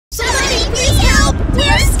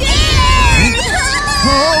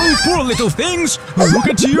little things. Look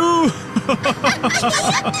at you.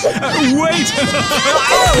 Wait.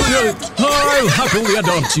 I'll happily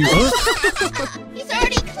adopt you. He's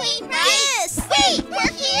already clean, right? Yes. Wait,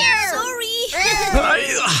 we're here. Sorry.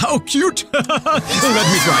 How cute. Let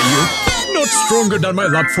me try you. Not stronger than my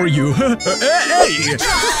love for you. Hey.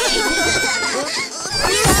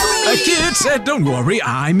 Kids, don't worry.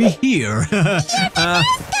 I'm here.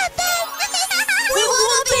 We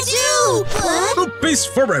want to do. What? A piece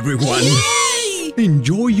for everyone. Yay!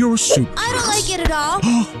 Enjoy your soup. I don't like it at all.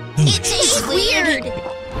 It tastes weird.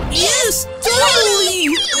 Yes, totally.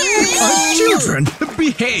 Children,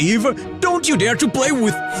 behave. Don't you dare to play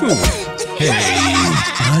with food. Hey,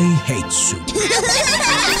 I hate soup.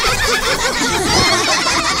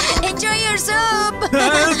 Enjoy your soup.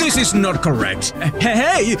 This is not correct.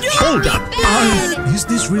 Hey, hold up. Is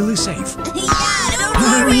this really safe? Yeah, don't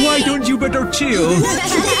worry. Why don't you better chill?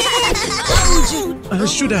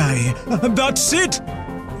 Should I? That's it.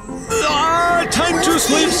 Time to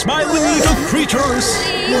sleep, smiling little creatures.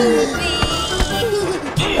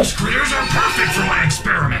 Those critters are perfect for my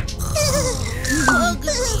experiment.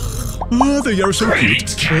 They are so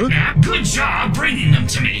Greetings, cute. Catnap. Good job bringing them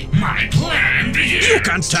to me. My plan begins. You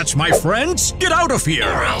can't touch my friends. Get out of Or here.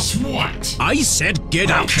 else what? I said get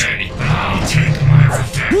out. Okay, I'll take my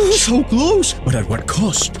revenge. So close, but at what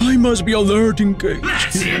cost? I must be alert in case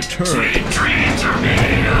That's he it. returns. Sweet dreams are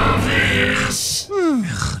made of this.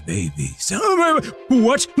 Babies.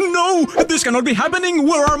 What? No! This cannot be happening!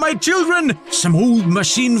 Where are my children? Some old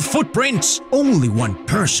machine footprints. Only one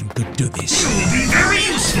person could do this. You will be very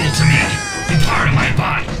useful to me. Be part of my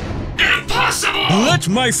body. Impossible! Let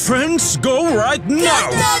my friends go right now!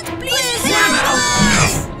 Dad, please Well, help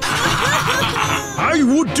us. I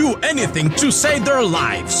would do anything to save their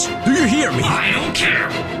lives. Do you hear me? I don't care.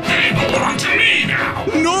 They belong to me now.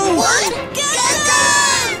 No! What? Get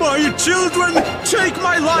them! My children! Take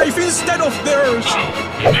my life instead of theirs!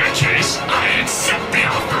 Oh, in that case, I accept the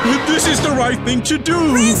offer. This is the right thing to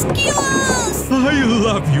do! Rescue us! I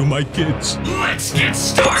love you, my kids. Let's get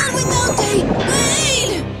started. Without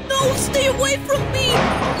wait! No, stay away from me!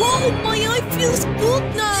 Oh, my eye feels good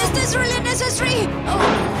now! Is this really necessary? Oh,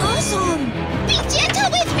 awesome! Be gentle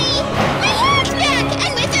with me. My heart's back,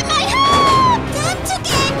 and with it, my hope. Time to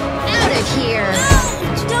get out of here.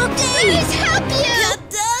 Ouch! Doggy! Please help you.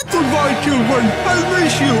 Dad! Goodbye, children. I'll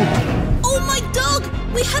miss you. Oh, my dog!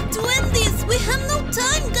 We have to end this! We have no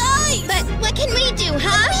time, guys! But what can we do,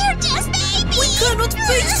 huh? We're just babies. We cannot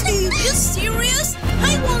face him! You serious?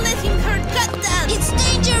 I won't let him hurt Cat-Dad! It's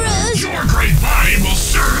dangerous! Your great body will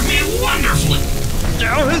serve me wonderfully.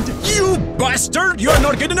 You bastard! You're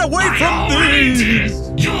not getting away I from already me!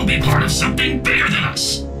 did. You'll be part of something bigger than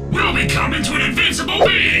us. We'll become into an invincible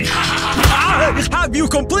being. Have you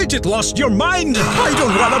completely lost your mind? I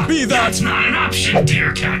don't want to be that! That's not an option,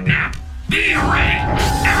 dear Catnap. Be ready.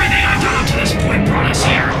 Everything I've done up to this point brought us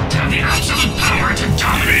here to have the absolute power to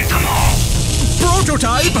dominate them all.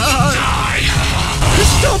 Prototype! Die.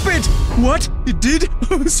 Stop it! What? It did?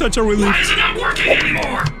 Such a relief. Why is it not working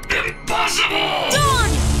anymore? Impossible! Don!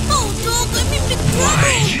 Oh, dog, I'm in big Why,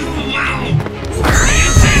 trouble! you little... Where do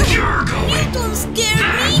you think you're going? Don't scare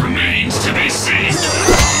That me! remains to be seen.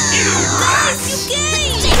 You Guys, you rats!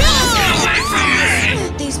 can't! Get away from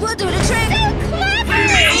me! These will do the trick! Leave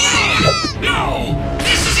me alone! No!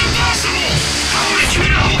 This is impossible! How did you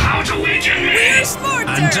know how to weaken me? We're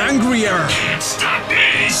smarter! And angrier! Can't stop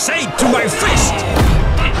me! Say it to my fist!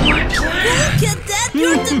 But my plan... Look at that!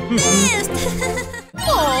 You're the best!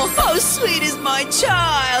 Oh, how sweet is my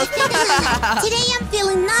child! Today I'm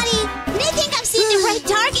feeling naughty, and I think I've seen the right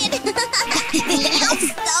target.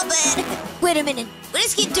 Stop it! Wait a minute. What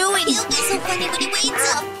is he doing? He'll be so funny when he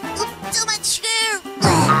wakes up. So much hair!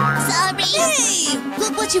 Sorry. Hey!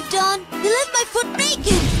 Look what you've done! You left my foot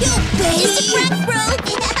naked! You It's a baby! prank, bro.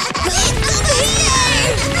 Over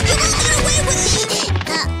here! You won't get away with me!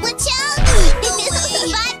 Watch out.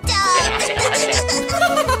 Hot dog.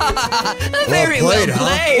 Very well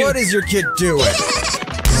played! What is your kid doing?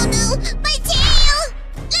 Oh no, my tail.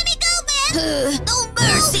 Let me go, man. Oh,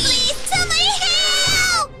 mercy! Please, somebody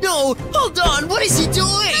help. No, hold on, what is he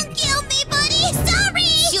doing? Don't kill me, buddy. Sorry.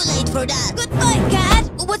 Too late for that! Goodbye, Cat!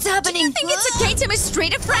 What's happening? I think it's okay to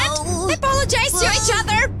mistreat a friend. Oh. Apologize to each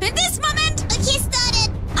other in this moment. He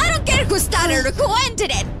started. I don't care who started or who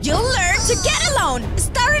ended it. You'll learn to get alone,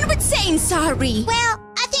 starting with saying sorry. Well,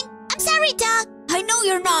 I'm sorry, dog. I know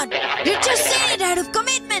you're not! You're just saying it out of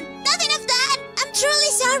commitment! Nothing of that. I'm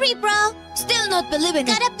truly sorry, bro. Still not believing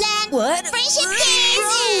Got it! a plan. What? Friendship Rose,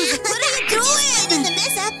 kiss. what are you Just cleaning doing? the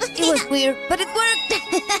mess up. It was weird, but it worked!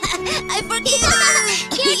 I forgive you!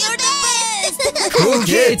 You're You're the best! Cool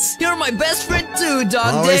kids. You're my best friend too,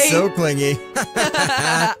 Dog Always Day. so clingy.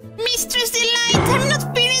 Mistress Delight, I'm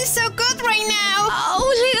not feeling so good right now. Oh,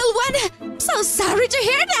 little one. So sorry to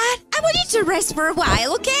hear that. I want you to rest for a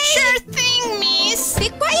while, okay? Sure thing, miss. Be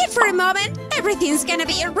quiet for a moment. Everything's gonna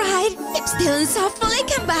be alright. If still and soft fully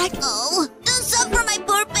come back. Oh, don't suffer, my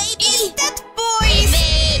poor baby. Is that boys?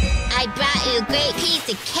 Baby, I brought you a great piece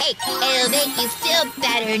of cake. It'll make you feel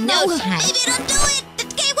better in no time. Baby, don't do it. The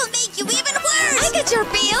cake will make you even worse. I got your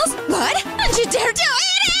pills. What? Don't you dare to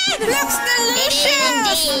eat it! Looks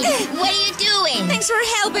delicious. What are you doing? Thanks for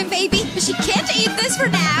helping, baby. But she can't eat this for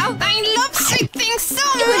now. I love sweet things so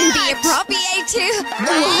It much. wouldn't be appropriate to.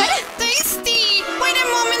 What? Tasty. Wait a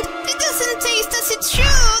moment. It doesn't taste as it should.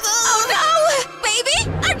 Oh no! Baby,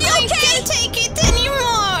 are you I okay? can't take it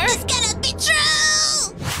anymore. This cannot be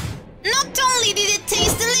true. Not only did it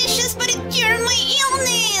taste delicious, but it cured my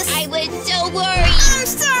illness. I was so worried. I'm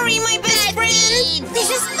sorry, my best friend. This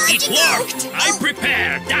is It worked! I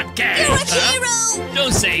prepared that cake! You're a hero.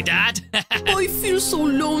 Don't say that! I feel so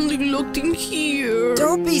lonely looking here.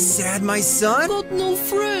 Don't be sad, my son. Got no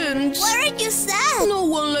friends. Why are you sad? No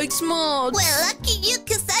one likes mods. Well, lucky you,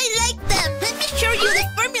 cause I like them. Let me show you the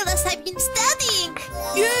formulas I've been studying.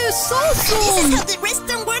 Yes, This is awesome. how the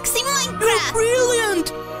redstone works in You're Minecraft.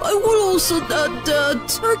 brilliant. I will also add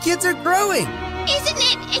that. Our kids are growing. Isn't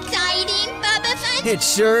it exciting, Baba Fun? It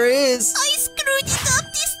sure is. I screwed it up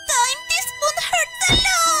this time. This won't hurt a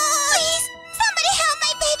lot. Please, somebody help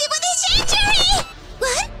my baby with his injury.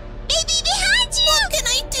 What? Baby behind you. What can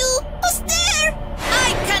I do? Who's there? I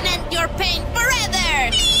can end your pain forever.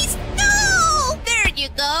 Please, no. There you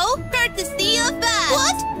go. Courtesy of us.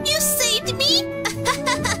 What? You saved me?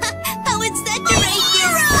 How exaggerated.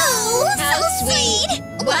 Oh, How sweet.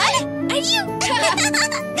 What? Are you?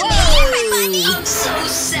 my bunny. I'm so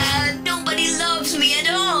sad. Nobody loves me at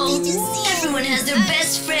all. Did you see? Everyone has their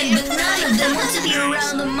best friend, but none of them want to be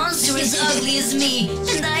around a monster as ugly as me.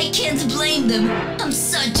 And I can't blame them. I'm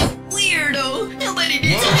such a weirdo. Nobody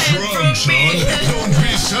needs a What's hand wrong, from son? me. Don't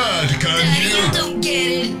be sad, can Daddy, you you? don't get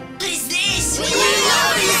it. What is this?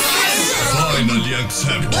 Finally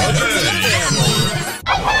accept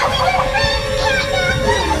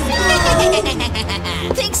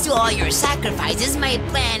Thanks to all your sacrifices, my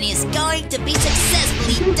plan is going to be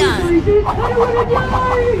successfully done.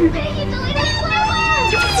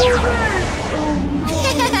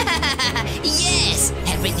 Yes,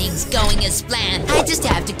 everything's going as planned. I just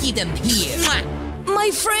have to keep them here.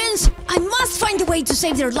 My friends, I must find a way to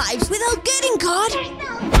save their lives without getting caught.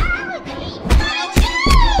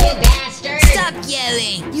 Stop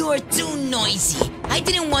yelling! You are too noisy. I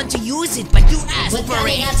didn't want to use it, but you asked for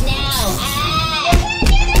it.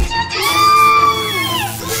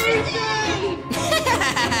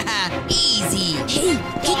 Easy.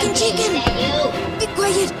 Hey, Chicken! Be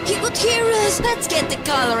quiet, he could hear us. Let's get the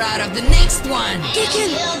color out of the next one.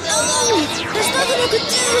 Chicken! Oh, there's nothing I could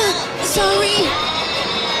do. Sorry.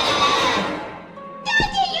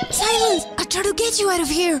 Silence! I'll try to get you out of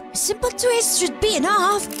here. A simple twist should be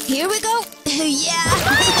enough. Here we go. Yeah.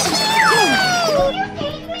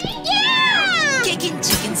 Kicking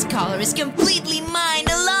Chicken's collar is completely mine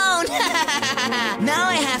alone. Now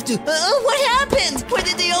I have to. What happened? Where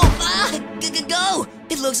did they all go?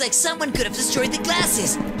 It looks like someone could have destroyed the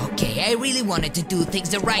glasses. Okay, I really wanted to do things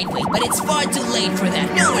the right way, but it's far too late for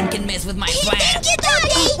that. No one can mess with my plan. Thank you,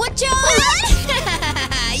 Daddy. Watch out!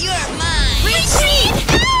 You're mine. Retreat!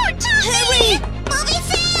 Ouch! Hurry! Bobby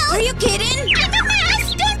fell. Are you kidding? I'm a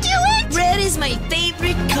mess. Don't do it. Red is my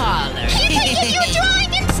favorite color. You can use your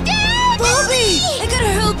drawing instead. Bobby! I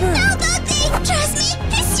gotta help her. No, Bobby. Trust me.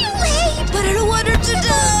 It's too late. But I don't want her to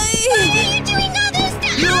die. Why are you doing all this to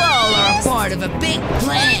You all are a part of a big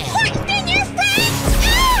plan. important than your friends.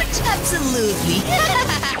 Ouch! Absolutely.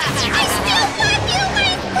 I still want you,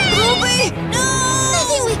 my friend. Bobby! No!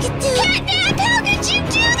 Nothing we can do. Catnap, how could you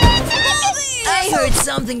do this? I heard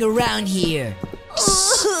something around here.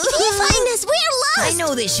 If you find us, we're lost. I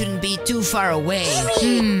know they shouldn't be too far away.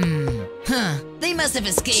 Huh. They must have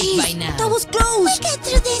escaped Jeez, by now. that was close. Get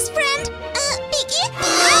through this, friend.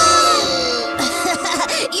 Piggy?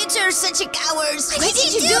 You two are such a cowards. Why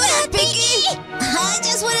did you do that, Piggy? I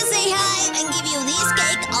just want to say hi and give you this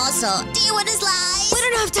cake also. Do you want to slice? We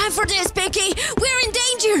don't have time for this, Piggy. We're in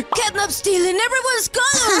danger. Catnap stealing everyone's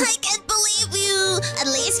color. I can't believe you. At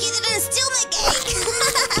least you didn't steal my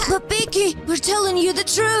cake. But Piggy, we're telling you the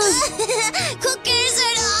truth. Who cares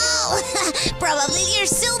at all? Probably you're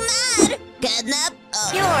still mad. Catnap?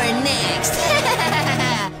 Oh. You're next.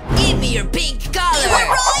 Give me your pink color. You were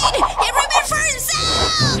right! It remembered for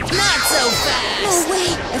himself! Not so fast. No way!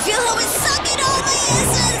 I feel how it's sucking all my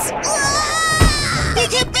essence! Ah!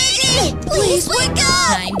 Hey, please wake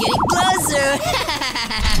up! I'm getting closer.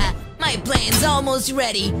 My plan's almost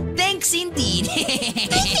ready. Thanks indeed. I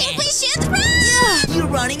think we should run! You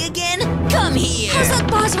running again? Come here. How's that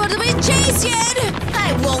possible to be chased yet?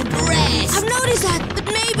 I won't rest. I've noticed that, but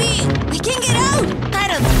maybe we can get out. I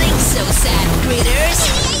don't think so, sad critters.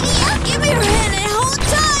 Give me your hand and hold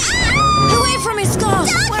tight. Away from his skull.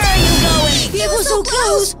 Where are you going? It was so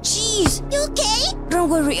close. Jeez. You okay? Don't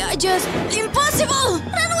worry, I just... Impossible!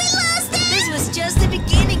 Run, we lost it! This was just the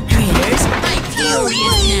beginning, critters. I'm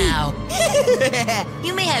furious now.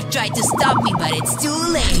 You may have tried to stop me, but it's too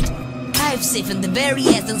late. I've siphoned the very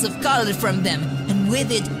essence of color from them, and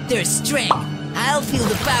with it, their strength. I'll feel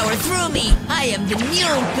the power through me. I am the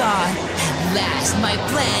new god. At last, my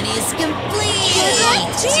plan is complete.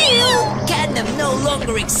 Catnap no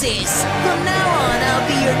longer exists. From now on, I'll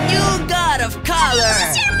be your new god of color.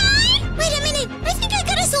 Your mind? Wait a minute. I think I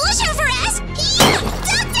got a solution for us. Here,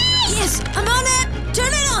 Doctor! Yes, I'm on it. Turn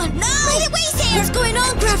it on now. By the way, Sarah. What's going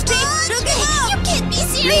on, Crafty? Look You out. can't be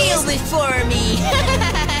Kneel serious. before me.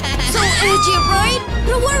 So edgy, right?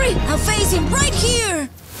 Don't worry, I'll face him right here.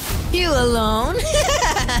 You alone?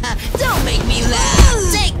 Don't make me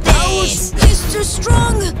laugh. Take this. He's too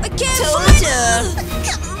strong. I can't fight him.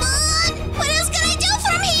 Come on! What else can I do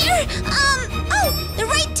from here? Oh, the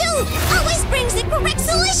right tool always brings the correct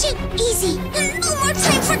solution. Easy. No more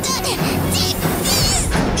time for that. Take this.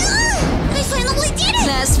 I finally did it.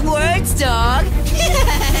 Last words, dog.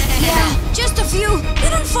 Yeah, just a few. You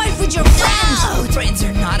don't fight with your friends. Oh, friends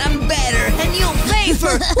or not, I'm better, and you'll pay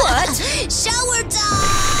for what? Shower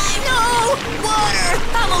time. No, water.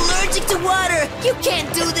 I'm allergic to water. You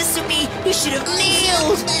can't do this to me. You should have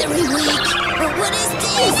kneeled. Very weak. But what is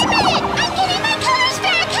this? Wait a minute. I'm getting my colors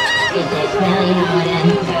back.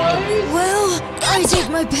 Well, I take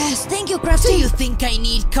my pass. Thank you, Do Crafty. you think I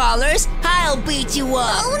need collars? I'll beat you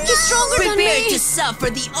up. Oh, no. He's stronger than Prepare me. to suffer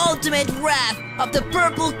the ultimate wrath of the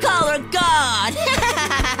purple color god.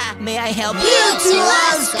 May I help you? This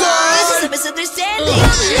is a misunderstanding.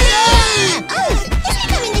 Oh, he's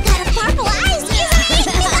becoming the god of purple eyes.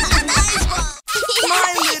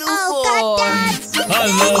 My little Oh, boy. God, I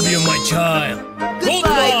love you, my child.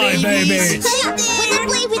 Goodbye, babies. Wanna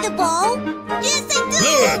play with the ball? Yes, I do.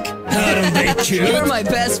 Look, aren't they You're cute? my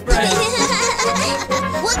best friend.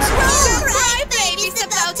 What's wrong? Cry, baby's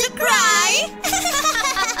about to cry.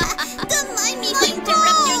 Don't mind me if I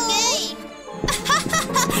interrupt your game.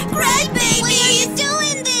 Cry, baby. Why are you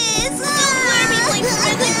doing this? Don't worry, my friend.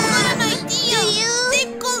 I got an idea. Do you? They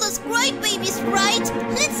call us cry babies, right?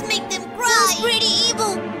 Let's make them cry. That's pretty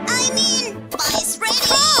evil. I mean, spice ready.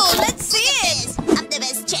 Oh, let's see it. I'm the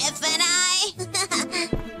best chef, and I.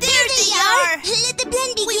 There they are. Let the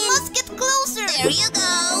blend begin. We must get closer. There you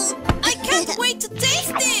go. I can't wait to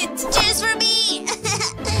taste it. Cheers for me.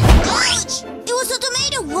 Ouch! It was a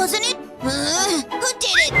tomato, wasn't it? Who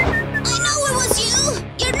did it? I know it was you.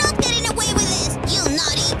 You're not getting away with this, you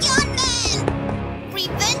naughty young man.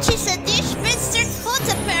 Revenge is a dish best served hot,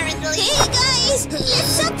 apparently. Hey guys, let's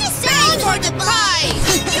suck this out for the pie.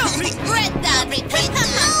 You'll regret that. No,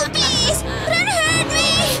 please, don't hurt me.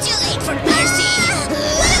 Too late for mercy.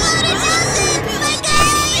 What about it, my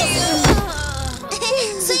guys?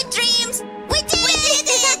 Sweet dreams. We did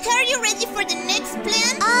it. Are you ready for the next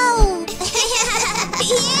plan? Oh.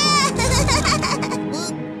 Yeah.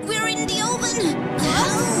 We're in the oven.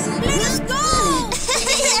 Let's go.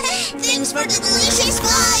 Thanks for the delicious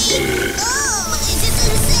pie. Oh, this is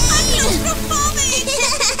insane. I'm claustrophobic.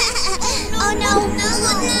 Oh no, no.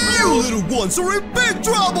 You little ones are in big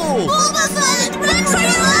trouble! Bulbasaur, run for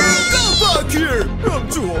your life. Come back here! I'm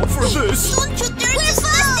too old for this! Don't you dare to stop.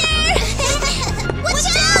 Watch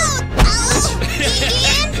out. Ouch.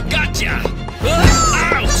 Ian. Gotcha!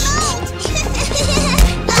 Ouch!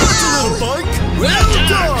 Little bike! Well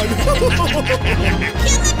done!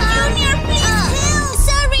 Junior, please help!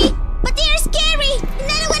 Sorry, but they are scary, and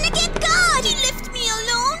I don't want to get caught! He left me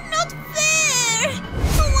alone? Not fair!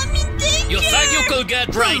 Oh, I'm in danger! You thought you could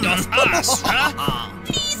get right on us, huh?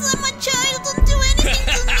 Please, I'm a child, don't do anything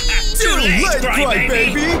to me! Too late, late, crybaby.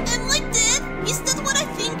 crybaby! Am I dead? Is that what I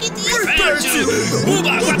think it is? Prepare to...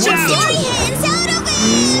 Ooba, watch Get your out! hands out of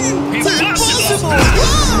it! Impossible!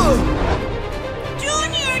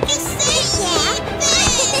 Junior, just save me!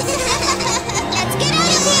 Let's get out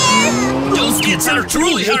of here! Those kids are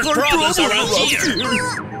truly our problems around here.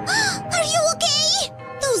 Are you okay?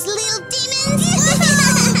 Those little demons?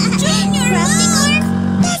 Junior,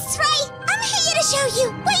 that's right. I'm here to show you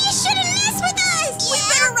why you shouldn't mess with us. We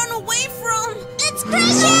better run away from. Let's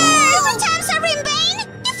crush her. Your attempts are in vain.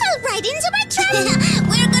 You fell right into my trap.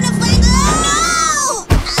 We're gonna find. Oh no!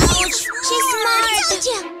 Ouch! She's smart. I told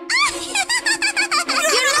you.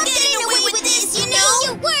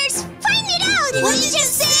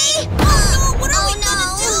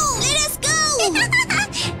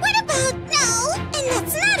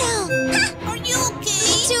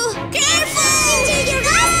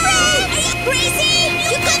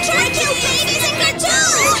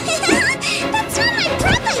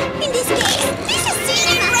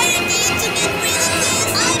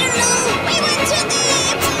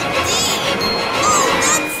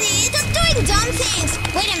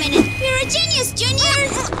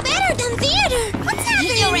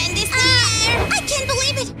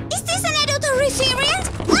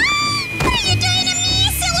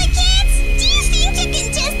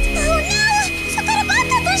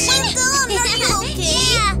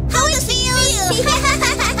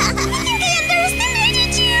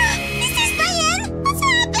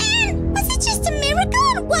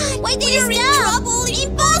 Why did you stop? Trouble.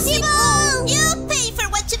 Impossible! You'll pay for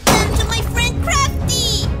what you've done to my friend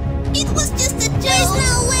Crafty. It was just a joke. There's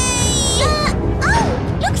no way. Oh,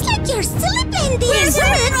 looks like you're sleeping, dear. Where's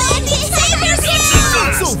Crafty? Save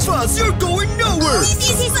yourself! So fast, you're going nowhere! This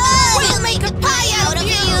is fun! We'll make a pie out of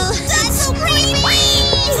you! That's so creepy!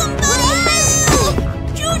 Somebody!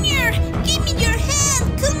 Junior, give me your hand!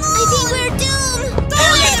 Come on! I think we're doomed!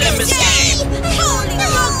 Don't let them escape! Holy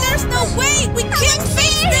fuck, there's no way! We can't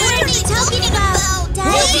face them! What are you talking about?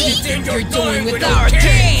 Daddy? What do you think you're doing with our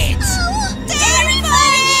kids?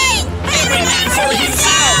 Terrifying! Every man for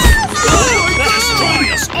himself!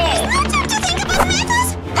 Destroy us all! It's not time to think about matters!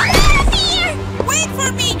 I'm out of here! Wait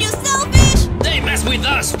for me, you selfish! They mess with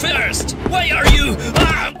us first! Why are